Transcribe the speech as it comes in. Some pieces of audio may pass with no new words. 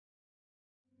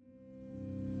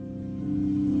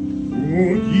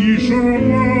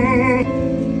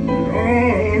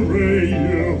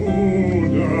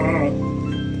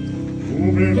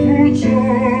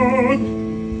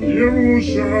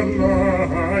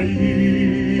ירושלים,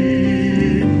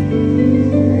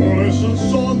 עולש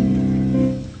הסוד,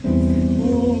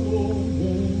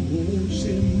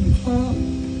 שמחה,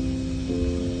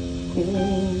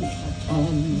 כל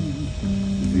חתן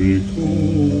וכל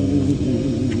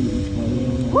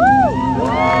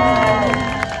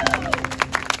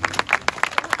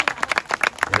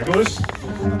There goes.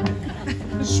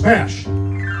 Smash.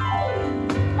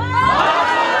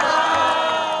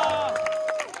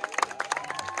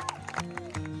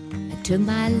 I took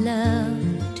my love,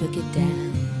 took it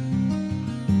down.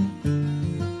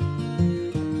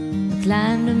 I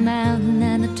climbed a mountain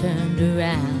and I turned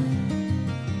around,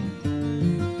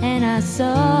 and I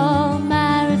saw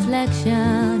my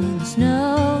reflection in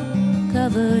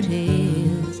snow-covered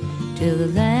hills till the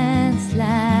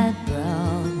landslide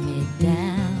brought me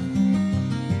down.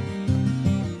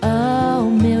 Oh,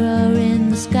 mirror in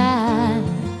the sky,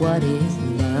 what is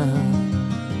love?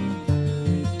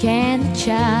 Can the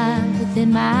child within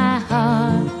my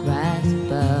heart rise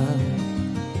above?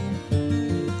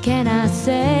 Can I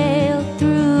sail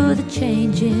through the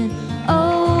changing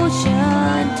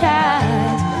ocean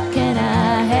tides? Can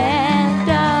I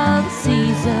handle the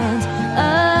seasons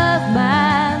of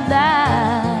my life?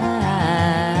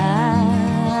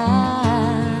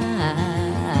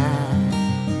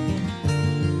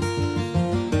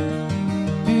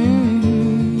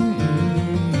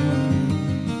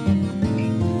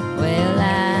 Well,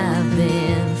 I've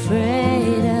been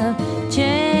afraid of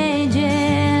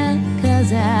changing, 'cause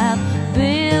I've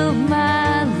built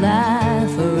my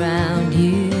life around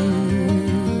you.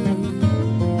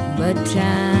 But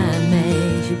time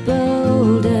makes you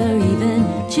bolder, even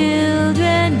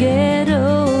children get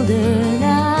older, and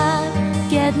I'm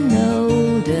getting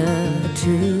older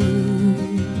too.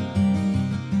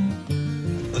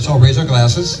 Let's all raise our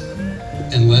glasses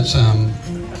and let's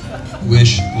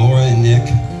wish Laura and Nick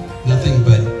nothing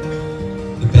but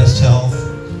the best health,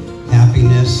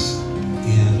 happiness,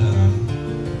 and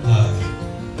love,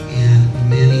 and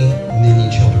many, many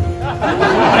children.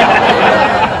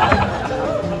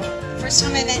 First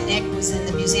time I met Nick was in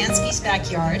the Musanski's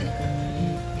backyard,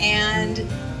 and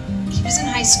he was in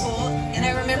high school, and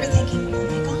I remember thinking, oh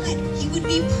my God, he would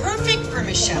be perfect for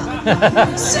Michelle.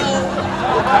 So,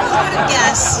 who would have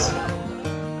guessed?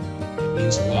 It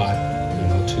means a lot, you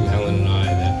know, to Helen and I,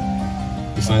 that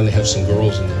we finally have some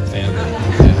girls in our family.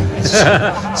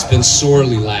 It's been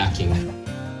sorely lacking.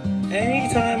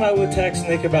 Anytime I would text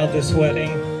Nick about this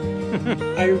wedding,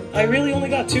 I really only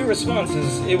got two responses.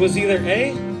 It was either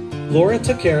A, Laura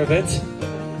took care of it,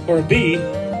 or B,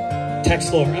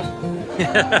 text Laura.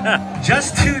 Just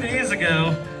 2 days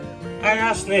ago, I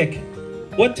asked Nick,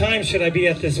 what time should I be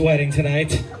at this wedding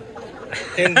tonight?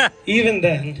 And even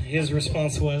then, his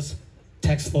response was,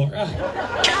 text Laura.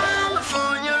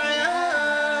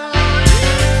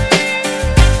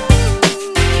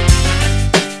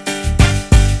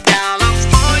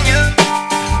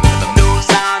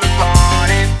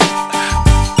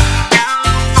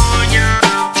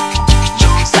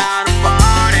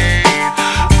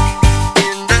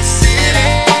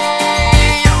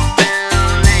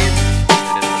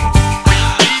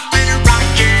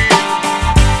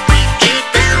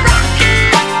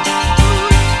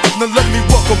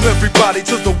 Everybody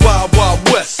to the Wild Wild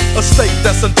West, a state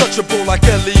that's untouchable like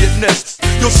Elliot Ness.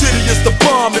 Your city is the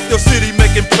bomb if your city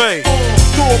making pain.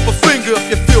 Throw up a finger if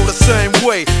you feel the same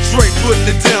way. Straight putting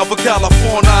it down for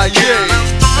California, yeah.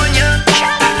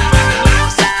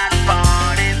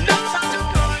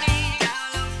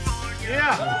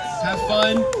 Have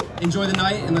fun, enjoy the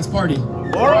night, and let's party.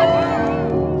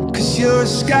 Cause you're a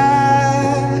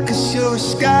sky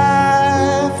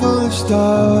full of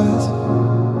stars.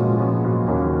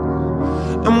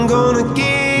 I'm gonna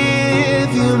give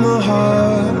you my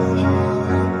heart.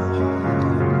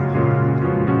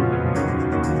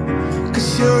 Cause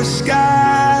you're a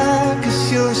sky